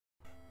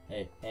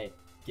Hey,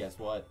 guess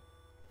what?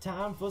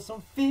 Time for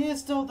some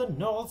Fist of the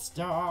North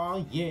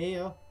Star,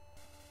 yeah!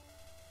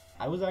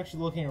 I was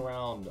actually looking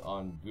around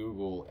on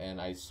Google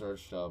and I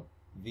searched up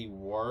the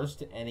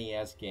worst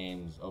NES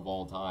games of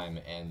all time,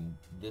 and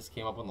this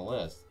came up on the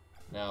list.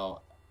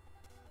 Now,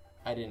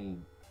 I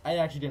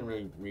actually didn't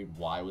really read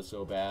why it was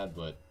so bad,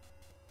 but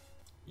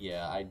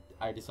yeah,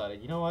 I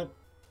decided, you know what?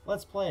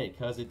 Let's play it,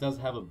 because it does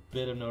have a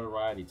bit of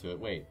notoriety to it.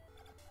 Wait,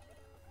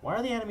 why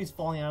are the enemies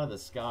falling out of the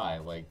sky?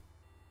 Like,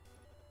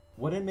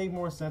 wouldn't it make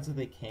more sense if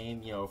they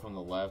came, you know, from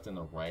the left and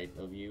the right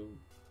of you?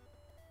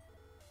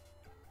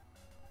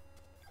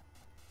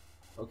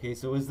 Okay,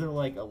 so is there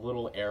like a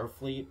little air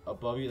fleet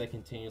above you that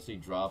continuously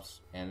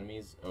drops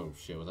enemies? Oh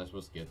shit, was I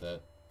supposed to get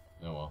that?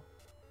 Oh well.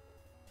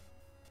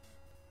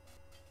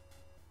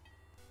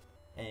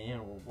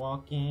 And we're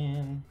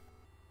walking.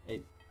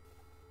 Hey.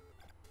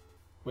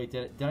 Wait,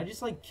 did I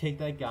just like kick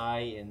that guy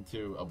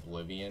into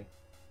oblivion?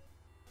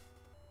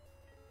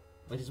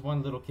 Like just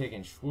one little kick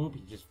and swoop,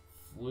 he just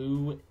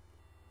flew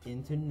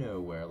into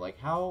nowhere. Like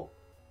how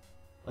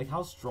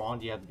strong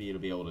do you have to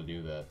be able to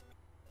do that?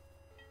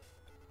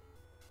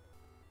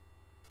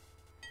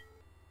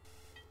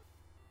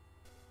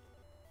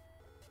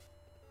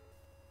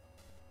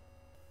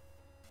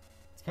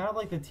 It's kind of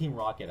like the Team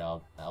Rocket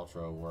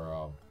outro where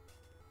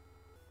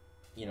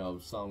you know,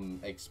 some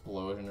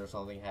explosion or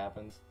something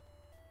happens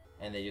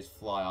and they just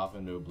fly off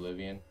into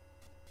oblivion.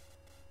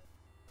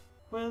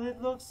 Well,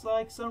 it looks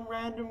like some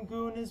random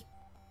goon is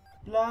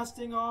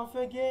blasting off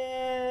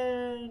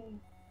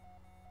again.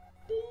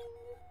 Ding.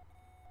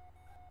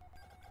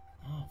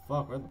 Oh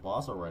fuck, we're at the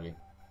boss already.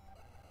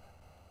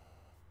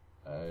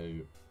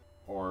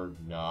 Or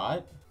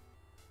not?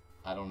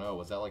 I don't know.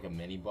 Was that like a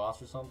mini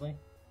boss or something?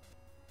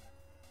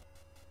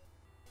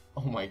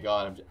 Oh my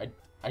god,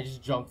 I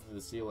just jumped through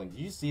the ceiling. Did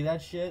you see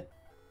that shit?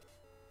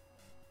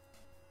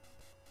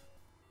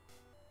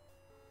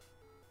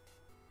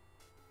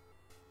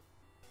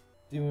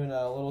 Doing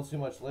a little too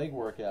much leg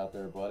work out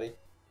there, buddy.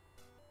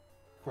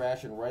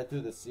 Crashing right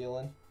through the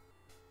ceiling.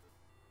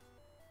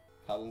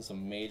 Causing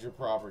some major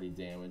property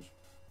damage.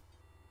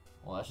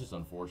 Well, that's just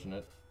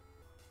unfortunate.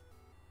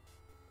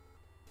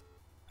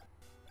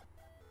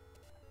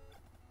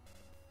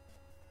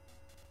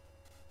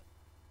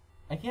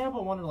 I can't help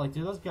but wonder, like,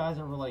 do those guys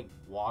ever, like,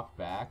 walk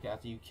back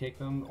after you kick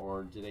them,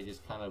 or do they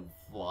just kind of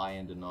fly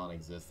into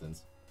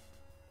non-existence?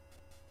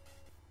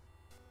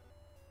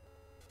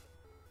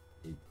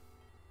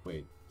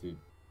 Wait, dude,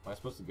 am I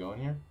supposed to go in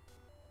here?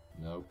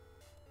 Nope.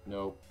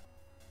 Nope.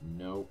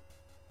 Nope.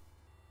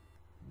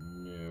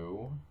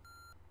 No.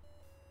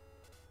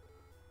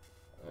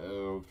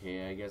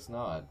 Okay, I guess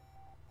not.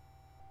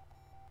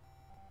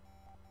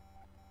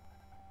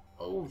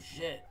 Oh,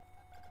 shit.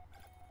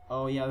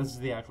 Oh, yeah, this is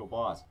the actual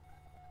boss.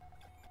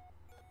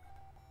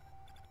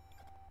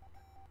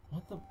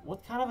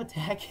 What kind of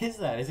attack is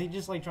that? Is he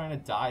just like trying to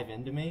dive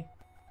into me?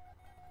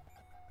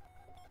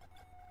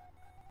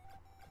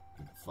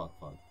 Fuck.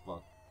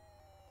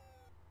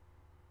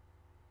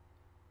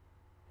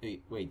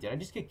 Wait, did I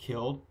just get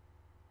killed?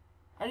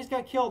 I just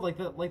got killed, like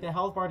the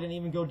health bar didn't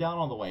even go down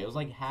all the way. It was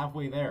like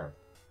halfway there.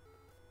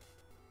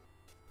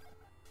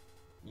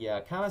 Yeah,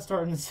 kinda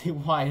starting to see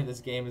why this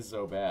game is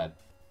so bad.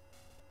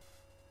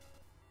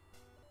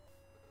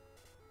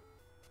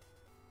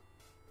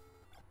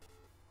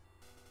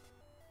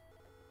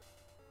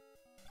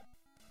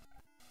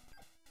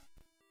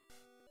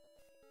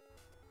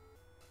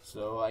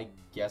 So I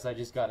guess I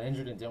just got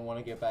injured and didn't want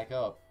to get back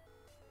up.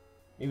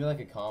 Maybe like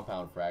a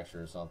compound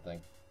fracture or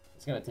something.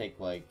 It's gonna take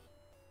like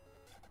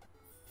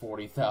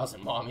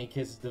 40,000 mommy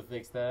kisses to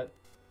fix that.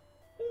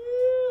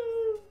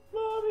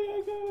 Mommy,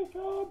 I got a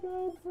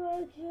compound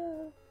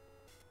fracture.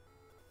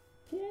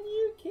 Can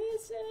you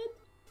kiss it?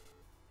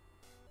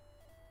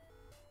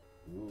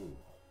 Ooh,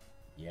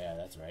 yeah,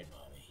 that's right,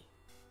 mommy.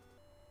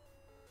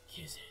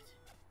 Kiss it.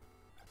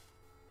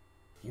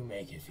 You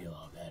make it feel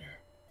all better.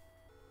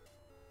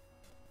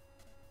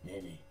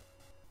 Maybe.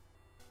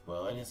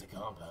 Well, it is a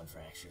compound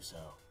fracture,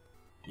 so,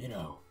 you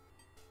know,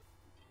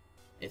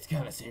 it's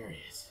kind of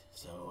serious.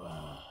 So,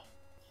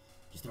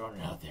 just throwing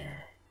it out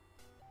there.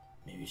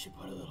 Maybe you should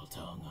put a little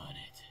tongue on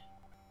it.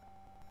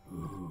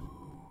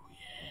 Ooh,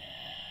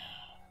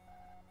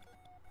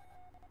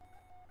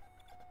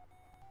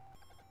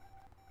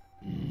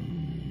 yeah.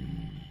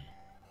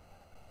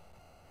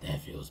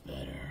 That feels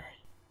better.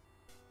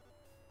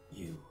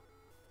 You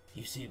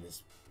see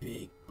this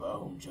big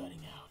bone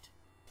jutting out.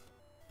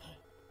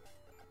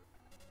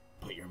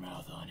 Put your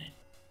mouth on it.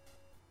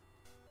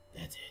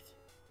 That's it.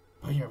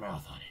 Put your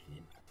mouth on it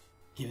and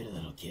give it a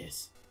little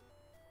kiss.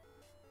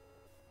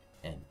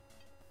 And,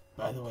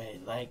 by the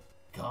way, like,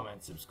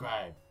 comment,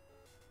 subscribe,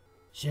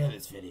 share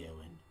this video,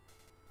 and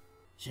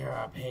share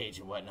our page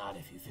and whatnot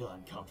if you feel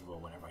uncomfortable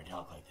whenever I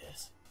talk like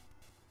this.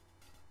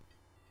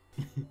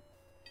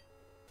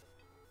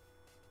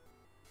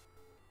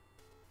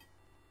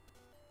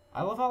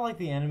 I love how, like,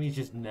 the enemies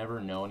just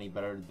never know any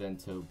better than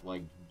to,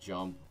 like,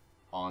 jump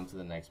onto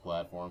the next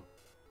platform.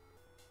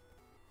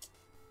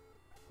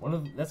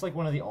 That's like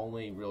one of the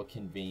only real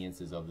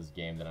conveniences of this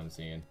game that I'm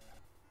seeing.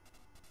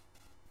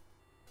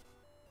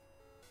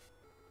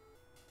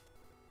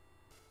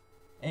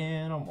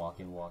 And I'm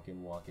walking.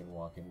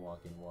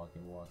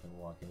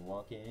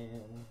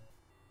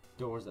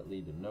 Doors that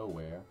lead to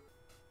nowhere.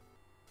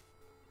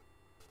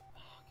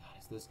 Oh god,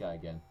 it's this guy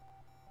again.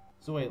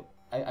 So wait,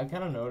 I've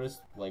kind of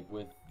noticed, like,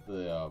 with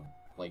the,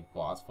 like,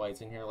 boss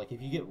fights in here, like,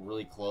 if you get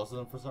really close to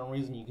them for some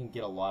reason, you can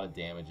get a lot of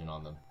damage in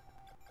on them.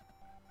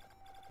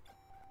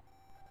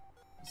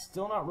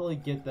 Still not really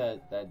get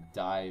that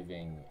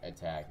diving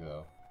attack,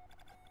 though.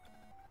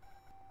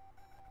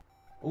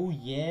 Oh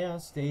yeah,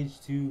 Stage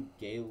 2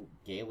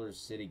 Gaylor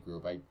City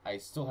Group. I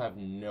still have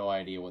no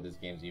idea what this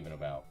game's even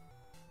about.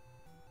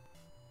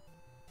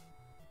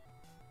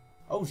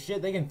 Oh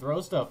shit, they can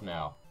throw stuff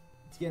now.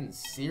 It's getting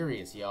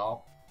serious,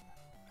 y'all.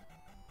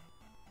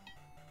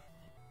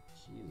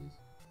 Jesus.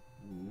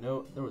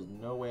 No, there was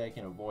no way I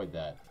can avoid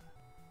that.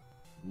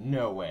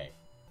 No way.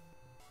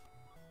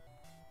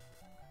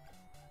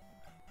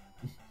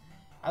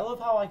 I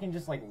love how I can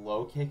just, like,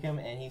 low kick him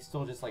and he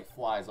still just, like,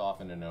 flies off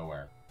into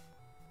nowhere.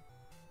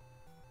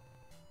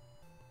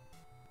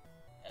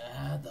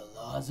 Ah, the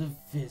laws of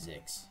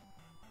physics.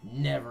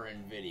 Never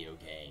in video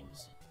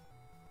games.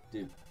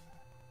 Dude,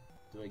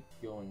 do I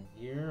go in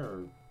here,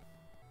 or...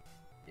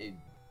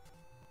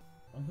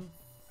 What the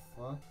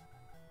fuck?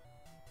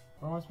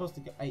 Where am I supposed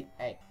to go?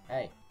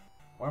 Hey.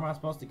 Where am I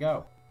supposed to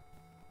go?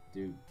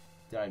 Dude,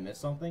 did I miss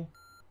something?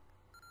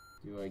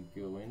 Do I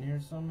go in here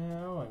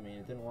somehow? I mean,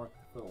 it didn't work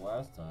for the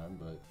last time,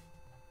 but...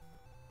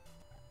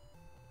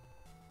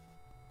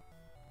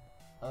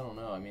 I don't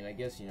know. I mean, I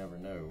guess you never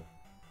know.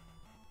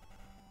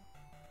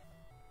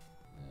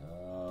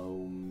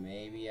 Oh,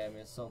 maybe I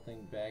missed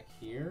something back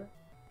here?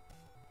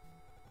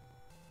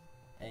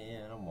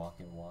 And I'm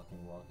walking,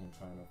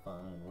 trying to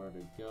find where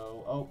to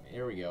go. Oh,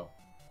 here we go.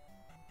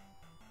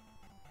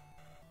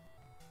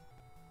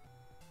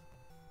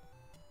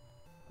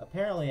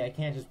 Apparently, I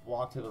can't just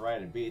walk to the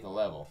right and beat the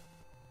level.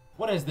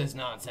 What is this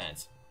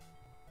nonsense?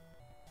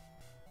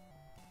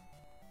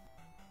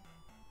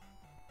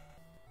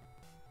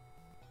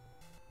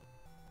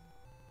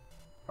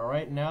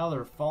 Alright, now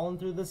they're falling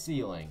through the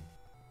ceiling.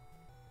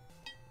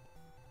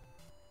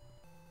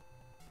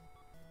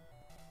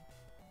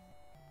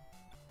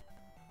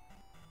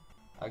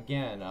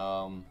 Again,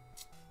 not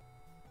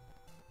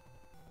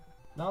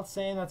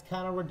saying that's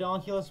kind of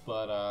redonkulous,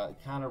 but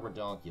kind of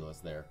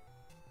redonkulous there.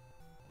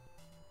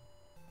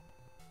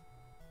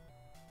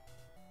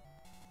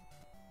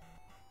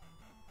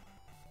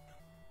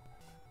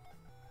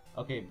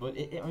 Okay, but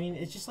I mean,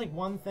 it's just like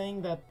one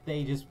thing that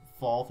they just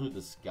fall through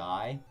the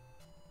sky,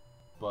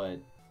 but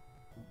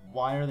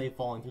why are they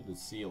falling through the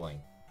ceiling?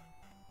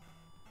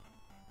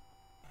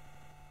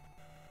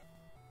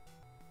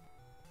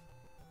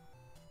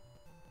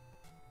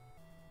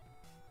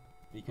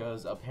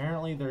 Because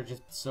apparently they're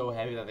just so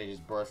heavy that they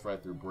just burst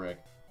right through brick.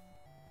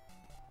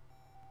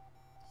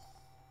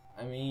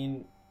 I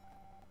mean,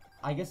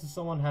 I guess if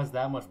someone has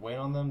that much weight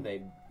on them,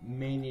 they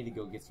may need to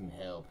go get some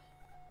help.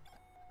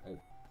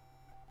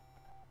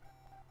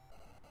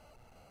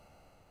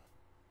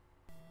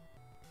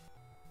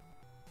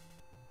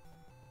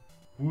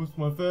 Whoops,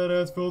 my fat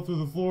ass fell through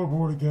the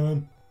floorboard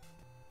again.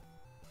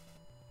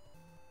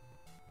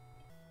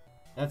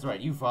 That's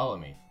right, you follow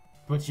me,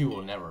 but you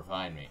will never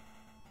find me.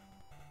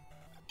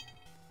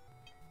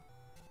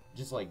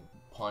 Just like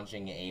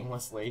punching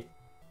aimlessly.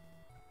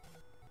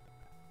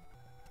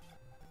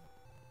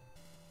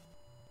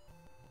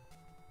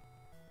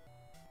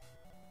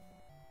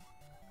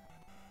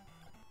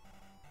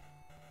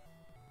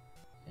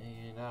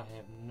 And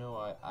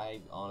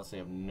I honestly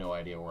have no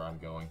idea where I'm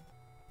going.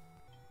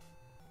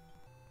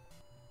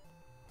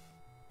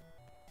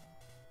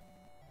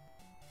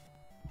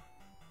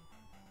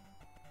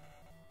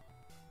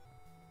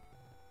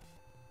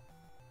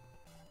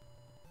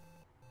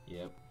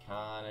 Yep,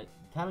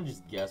 kinda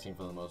just guessing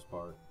for the most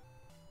part.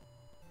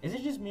 Is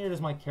it just me, or does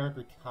my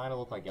character kinda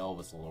look like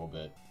Elvis a little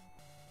bit?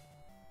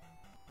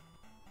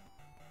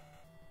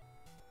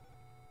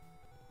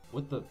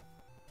 What the...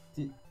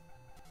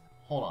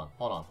 Hold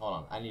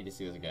on. I need to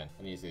see this again.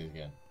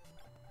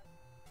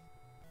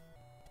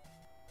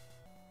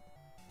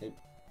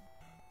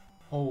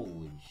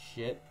 Holy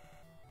shit.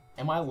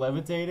 Am I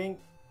levitating?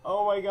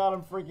 Oh my god,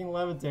 I'm freaking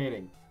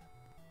levitating.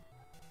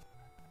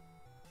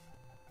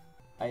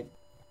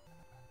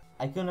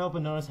 I couldn't help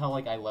but notice how,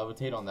 like, I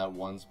levitate on that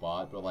one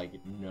spot, but,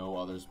 like, no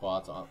other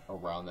spots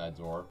around that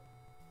door.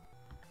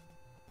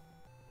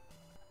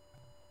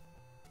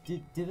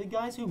 Did the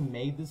guys who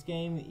made this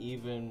game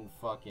even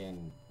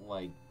fucking,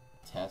 like,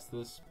 test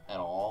this at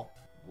all?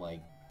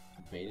 Like,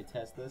 beta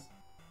test this?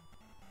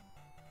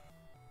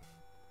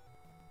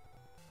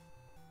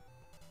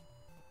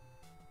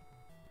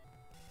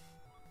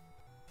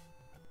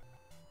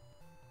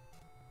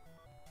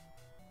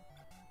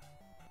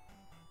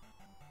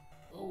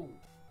 Oh,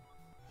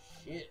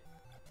 shit.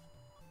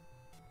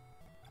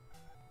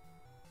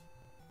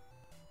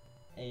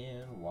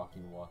 And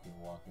walking,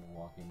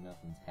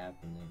 nothing's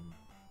happening.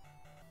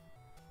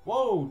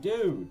 Whoa,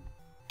 dude!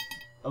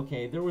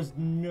 Okay, there was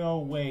no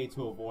way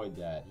to avoid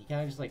that. He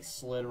kind of just like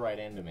slid right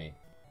into me.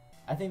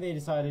 I think they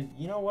decided,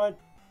 you know what?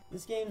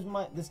 This game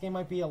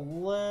might be a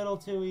little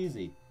too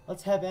easy.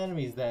 Let's have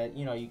enemies that,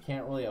 you know, you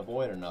can't really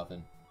avoid or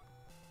nothing.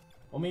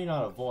 Well, maybe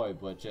not avoid,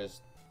 but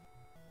just,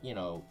 you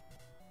know,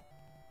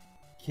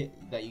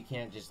 that you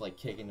can't just like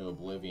kick into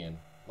oblivion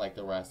like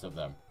the rest of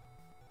them.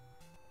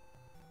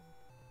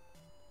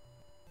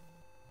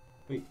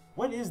 Wait,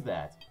 what is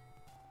that?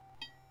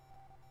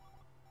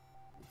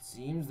 It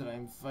seems that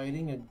I'm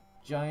fighting a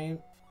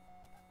giant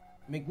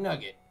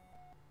McNugget.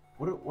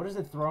 What is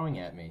it throwing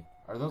at me?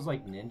 Are those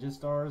like ninja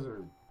stars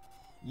or...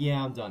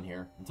 Yeah, I'm done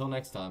here. Until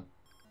next time.